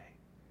matter today?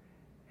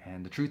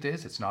 And the truth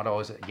is, it's not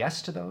always a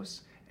yes to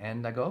those.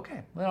 And I go,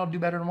 okay, well, I'll do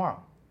better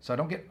tomorrow. So I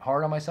don't get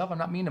hard on myself. I'm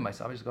not mean to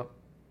myself. I just go,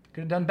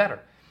 could have done better.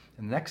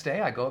 And the next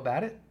day I go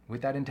about it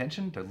with that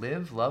intention to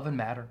live, love, and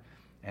matter.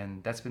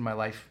 And that's been my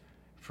life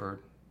for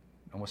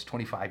almost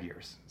 25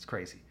 years. It's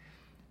crazy.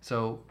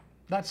 So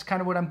that's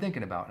kind of what I'm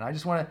thinking about. And I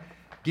just want to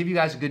give you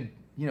guys a good,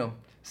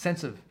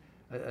 sense of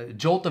a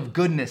jolt of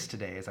goodness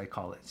today, as I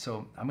call it.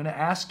 So I'm going to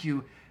ask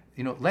you,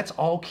 let's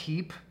all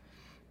keep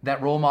that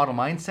role model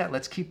mindset.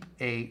 Let's keep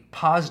a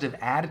positive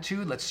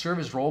attitude. Let's serve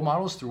as role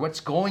models through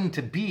what's going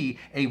to be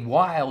a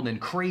wild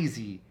and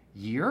crazy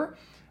year.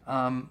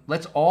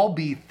 Let's all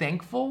be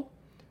thankful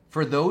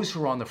for those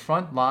who are on the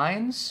front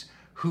lines,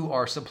 who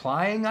are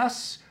supplying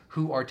us,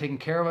 who are taking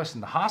care of us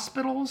in the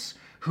hospitals,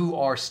 who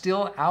are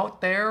still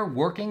out there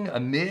working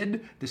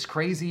amid this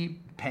crazy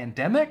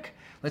pandemic.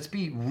 Let's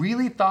be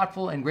really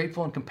thoughtful and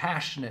grateful and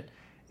compassionate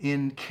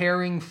in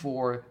caring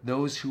for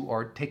those who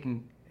are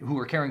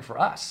caring for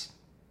us.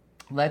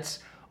 Let's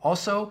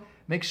also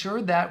make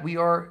sure that we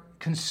are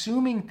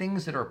consuming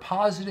things that are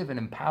positive and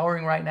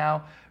empowering right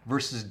now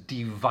versus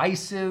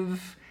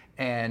divisive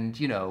and,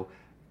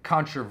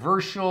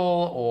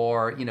 controversial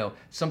or,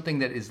 something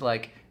that is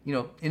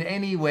in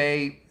any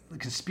way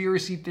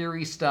conspiracy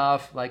theory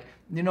stuff.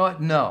 You know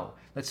what? No.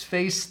 Let's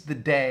face the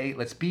day.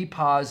 Let's be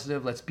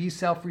positive. Let's be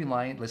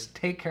self-reliant. Let's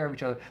take care of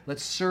each other.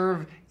 Let's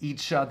serve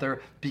each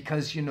other,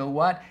 because you know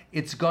what?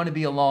 It's going to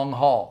be a long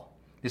haul.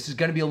 This is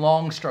going to be a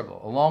long struggle,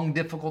 a long,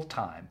 difficult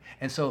time.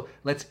 And so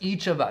let's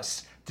each of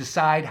us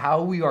decide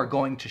how we are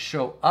going to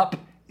show up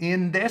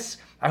in this.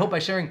 I hope by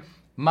sharing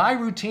my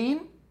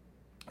routine,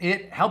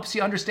 it helps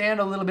you understand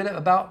a little bit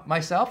about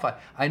myself.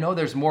 I know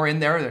there's more in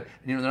there.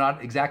 They're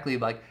not exactly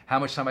like how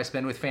much time I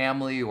spend with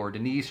family or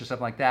Denise or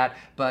something like that.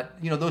 But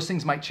those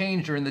things might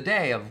change during the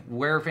day of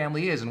where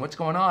family is and what's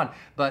going on.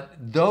 But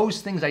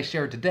those things I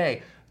shared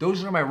today,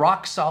 those are my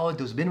rock solid.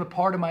 Those have been a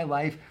part of my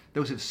life.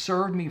 Those have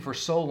served me for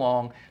so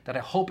long that I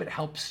hope it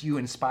helps you,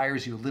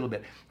 inspires you a little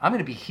bit. I'm going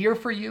to be here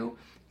for you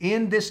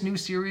in this new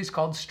series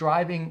called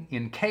Striving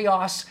in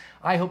Chaos.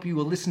 I hope you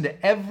will listen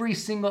to every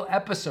single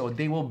episode.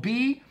 They will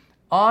be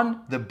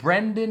on the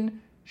Brendon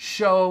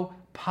Show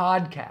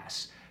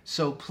podcast.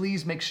 So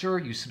please make sure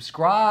you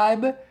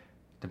subscribe.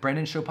 The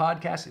Brendon Show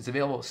podcast is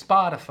available at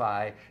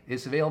Spotify.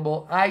 It's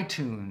available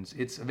iTunes.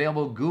 It's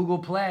available Google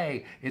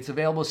Play. It's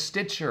available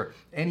Stitcher.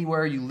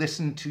 Anywhere you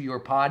listen to your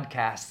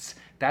podcasts,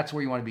 that's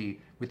where you want to be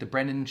with the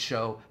Brendon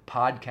Show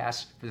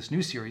podcast for this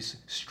new series,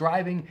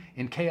 Striving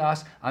in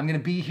Chaos. I'm going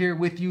to be here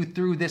with you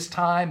through this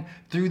time,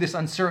 through this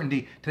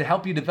uncertainty, to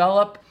help you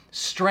develop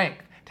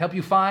strength, to help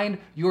you find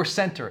your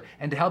center,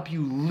 and to help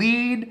you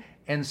lead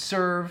and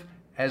serve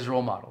as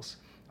role models.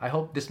 I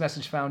hope this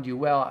message found you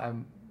well.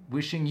 I'm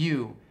wishing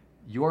you,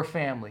 your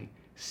family,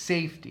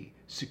 safety,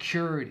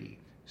 security,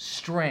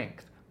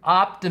 strength,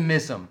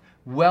 optimism,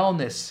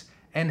 wellness,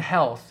 and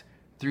health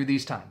through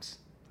these times.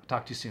 I'll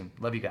talk to you soon.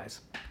 Love you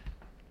guys.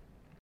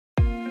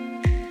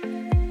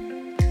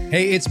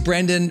 Hey, it's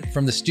Brendon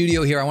from the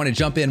studio here. I want to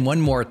jump in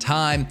one more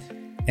time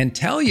and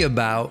tell you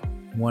about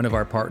one of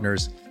our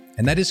partners,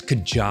 and that is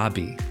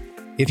Kajabi.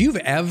 If you've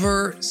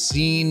ever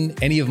seen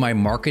any of my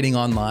marketing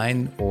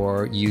online,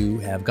 or you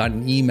have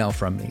gotten an email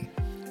from me,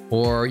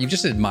 or you've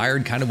just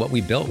admired kind of what we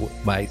built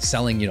by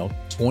selling,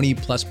 20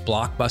 plus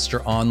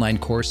blockbuster online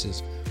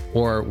courses,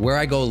 or where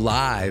I go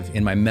live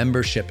in my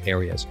membership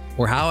areas,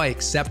 or how I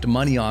accept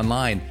money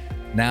online,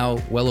 now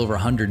well over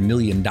 $100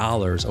 million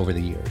over the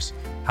years.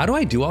 How do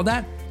I do all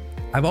that?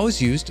 I've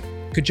always used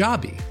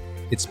Kajabi.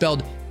 It's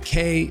spelled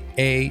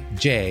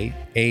Kajabi.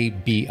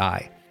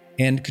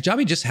 And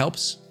Kajabi just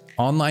helps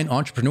online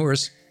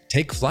entrepreneurs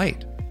take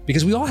flight,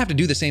 because we all have to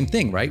do the same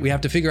thing, right? We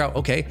have to figure out,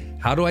 okay,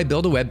 how do I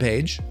build a web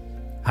page?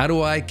 How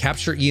do I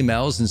capture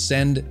emails and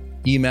send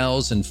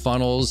emails and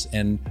funnels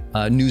and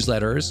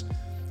newsletters?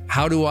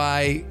 How do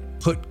I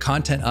put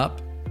content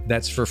up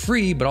that's for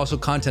free, but also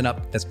content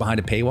up that's behind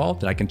a paywall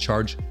that I can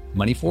charge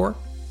money for?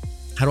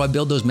 How do I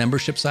build those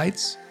membership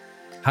sites?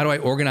 How do I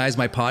organize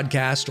my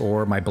podcast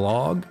or my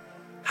blog?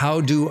 How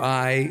do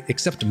I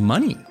accept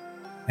money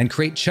and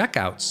create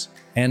checkouts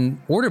and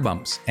order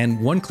bumps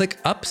and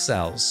one-click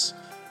upsells?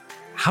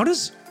 How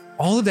does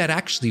all of that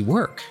actually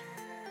work?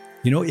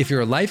 If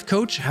you're a life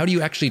coach, how do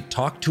you actually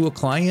talk to a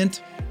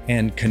client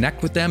and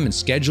connect with them and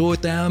schedule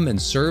with them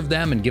and serve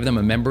them and give them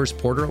a members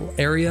portal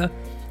area?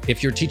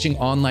 If you're teaching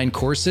online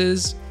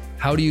courses,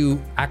 how do you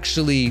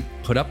actually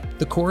put up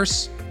the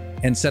course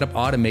and set up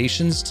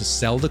automations to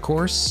sell the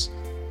course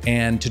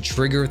and to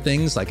trigger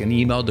things like an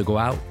email to go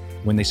out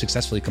when they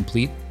successfully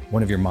complete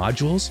one of your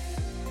modules?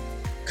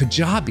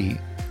 Kajabi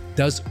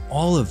does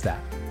all of that.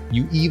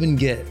 You even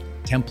get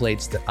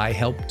templates that I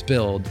helped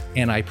build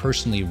and I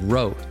personally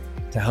wrote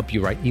to help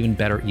you write even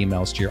better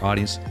emails to your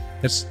audience.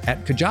 That's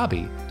at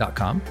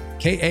kajabi.com,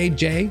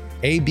 Kajabi.com.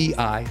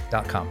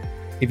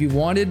 If you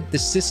wanted the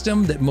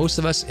system that most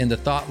of us in the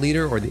thought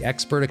leader or the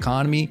expert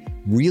economy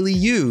really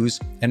use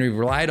and we've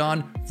relied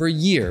on for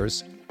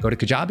years, go to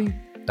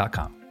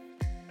kajabi.com.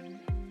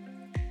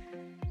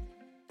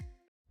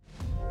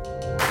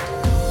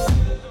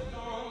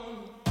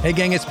 Hey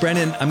gang, it's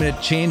Brendon. I'm going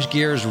to change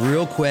gears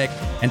real quick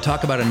and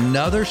talk about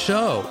another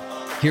show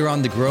here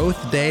on the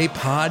Growth Day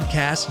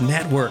Podcast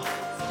Network.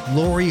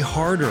 Lori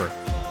Harder.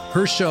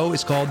 Her show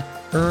is called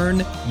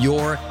Earn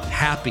Your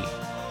Happy.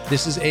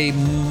 This is a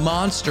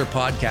monster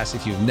podcast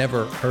if you've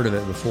never heard of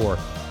it before.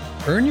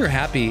 Earn Your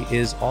Happy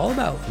is all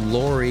about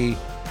Lori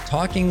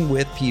talking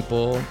with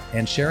people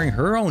and sharing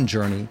her own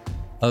journey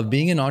of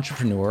being an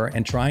entrepreneur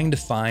and trying to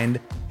find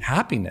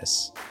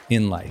happiness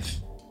in life.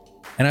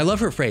 And I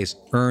love her phrase,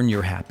 earn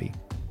your happy.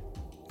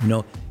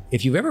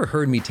 If you've ever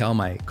heard me tell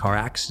my car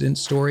accident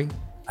story,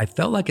 I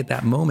felt like at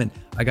that moment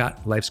I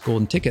got life's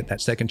golden ticket,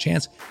 that second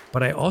chance,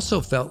 but I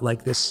also felt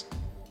like this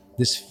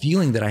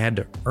feeling that I had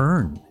to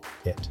earn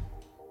it,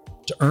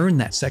 to earn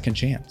that second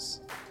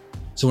chance.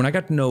 So when I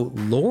got to know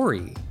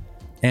Lori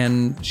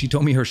and she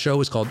told me her show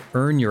was called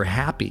Earn Your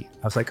Happy,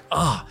 I was like,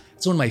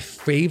 it's one of my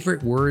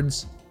favorite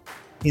words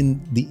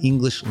in the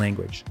English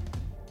language,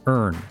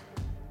 earn.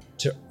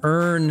 To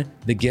earn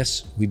the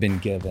gifts we've been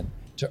given,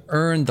 to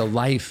earn the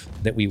life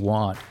that we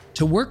want,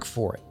 to work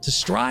for it, to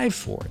strive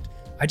for it.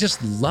 I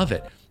just love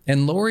it.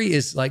 And Lori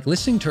is like,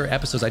 listening to her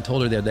episodes, I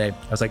told her the other day,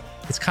 I was like,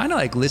 it's kind of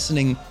like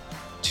listening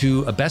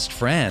to a best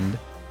friend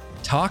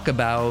talk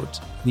about,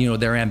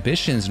 their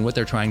ambitions and what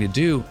they're trying to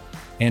do.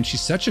 And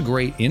she's such a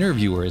great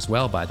interviewer as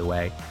well, by the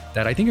way,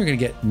 that I think you're going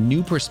to get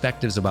new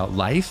perspectives about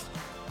life.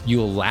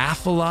 You'll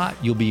laugh a lot,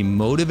 you'll be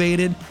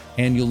motivated,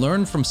 and you'll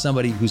learn from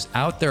somebody who's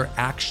out there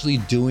actually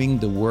doing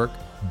the work,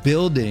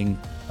 building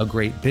a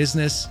great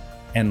business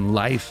and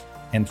life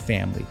and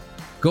family.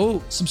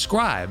 Go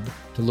subscribe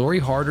to Lori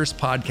Harder's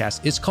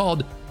podcast. It's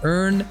called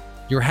Earn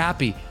Your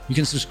Happy. You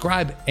can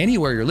subscribe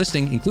anywhere you're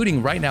listening,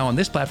 including right now on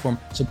this platform.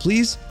 So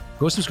please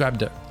go subscribe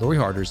to Lori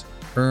Harder's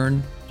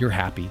Earn Your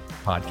Happy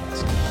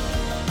podcast.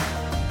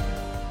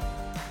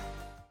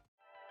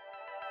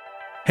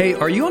 Hey,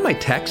 are you on my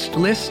text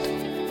list?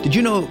 Did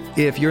you know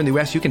if you're in the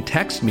US, you can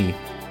text me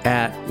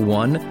at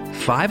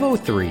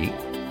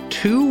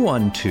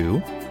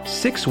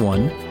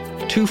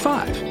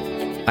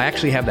 1-503-212-6125. I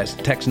actually have that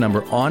text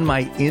number on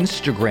my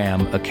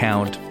Instagram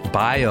account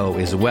bio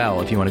as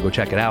well, if you want to go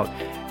check it out.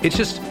 It's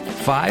just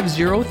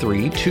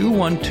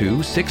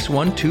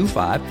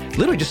 503-212-6125.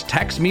 Literally just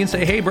text me and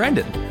say, hey,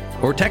 Brendan.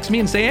 Or text me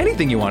and say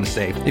anything you want to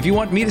say. If you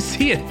want me to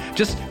see it,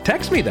 just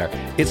text me there.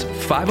 It's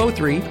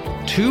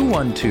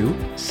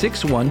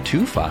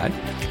 503-212-6125.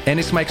 And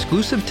it's my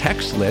exclusive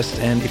text list.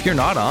 And if you're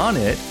not on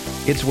it,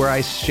 it's where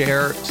I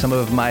share some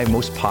of my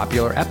most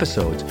popular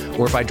episodes.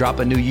 Or if I drop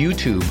a new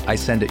YouTube, I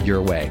send it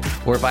your way.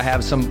 Or if I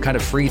have some kind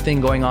of free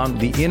thing going on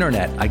the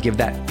internet, I give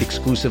that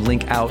exclusive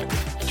link out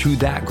to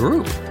that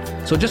group.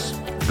 So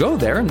just go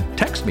there and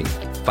text me,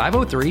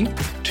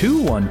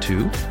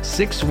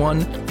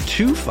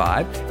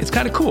 503-212-6125. It's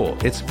kind of cool.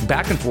 It's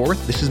back and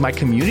forth. This is my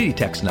community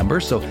text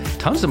number. So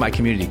tons of my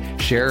community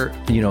share,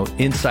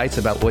 insights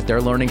about what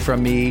they're learning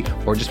from me,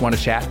 or just want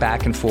to chat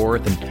back and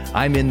forth. And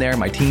I'm in there,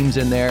 my team's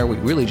in there. We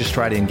really just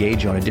try to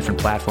engage you on a different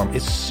platform.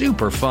 It's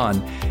super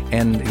fun.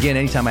 And again,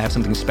 anytime I have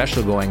something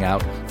special going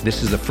out,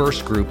 this is the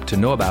first group to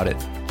know about it.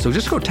 So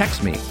just go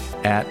text me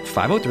at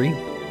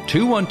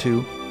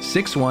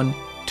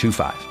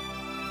 503-212-6125.